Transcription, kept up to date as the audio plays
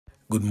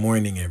Good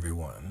morning,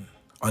 everyone.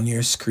 On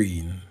your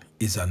screen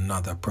is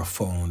another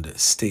profound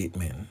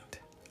statement,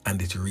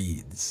 and it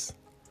reads,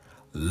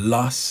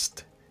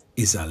 Lost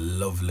is a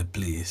lovely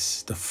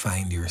place to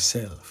find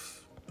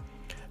yourself.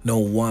 Now,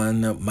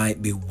 one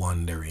might be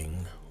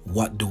wondering,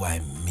 what do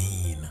I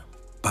mean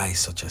by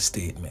such a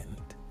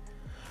statement?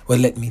 Well,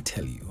 let me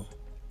tell you.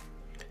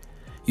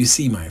 You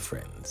see, my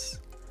friends,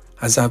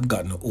 as I've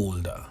gotten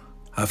older,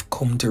 I've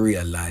come to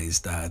realize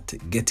that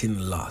getting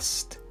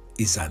lost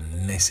is a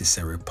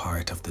necessary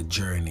part of the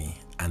journey,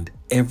 and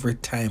every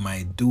time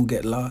I do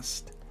get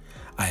lost,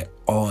 I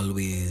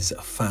always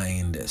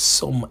find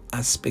some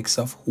aspects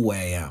of who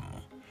I am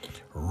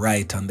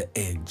right on the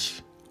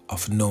edge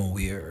of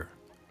nowhere.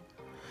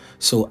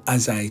 So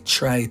as I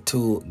try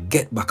to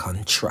get back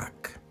on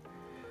track,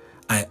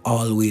 I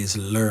always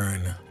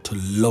learn to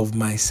love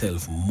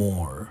myself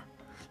more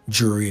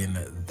during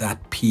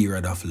that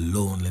period of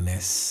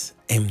loneliness,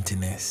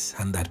 emptiness,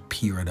 and that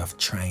period of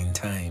trying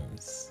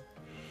times.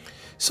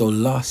 So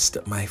lost,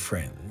 my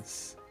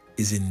friends,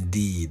 is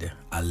indeed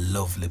a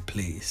lovely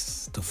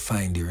place to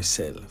find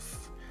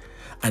yourself.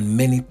 And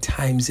many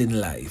times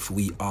in life,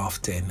 we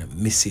often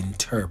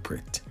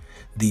misinterpret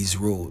these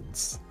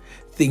roads,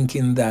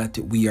 thinking that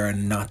we are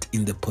not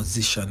in the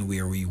position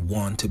where we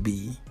want to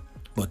be.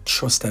 But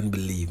trust and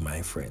believe,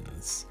 my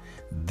friends,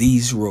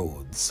 these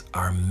roads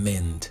are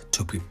meant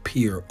to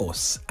prepare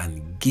us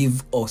and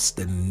give us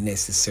the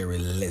necessary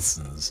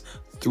lessons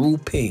through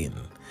pain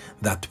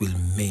that will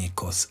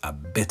make us a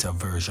better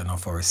version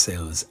of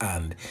ourselves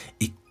and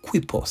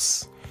equip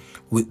us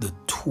with the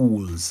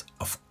tools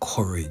of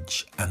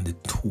courage and the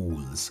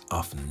tools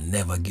of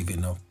never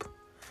giving up.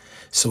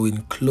 So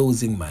in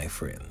closing, my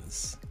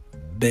friends,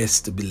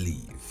 best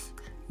believe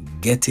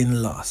getting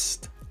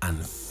lost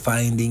and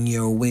finding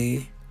your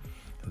way,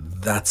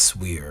 that's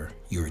where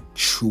your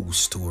true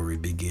story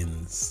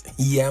begins.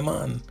 Yeah,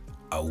 man.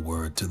 A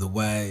word to the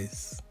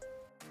wise.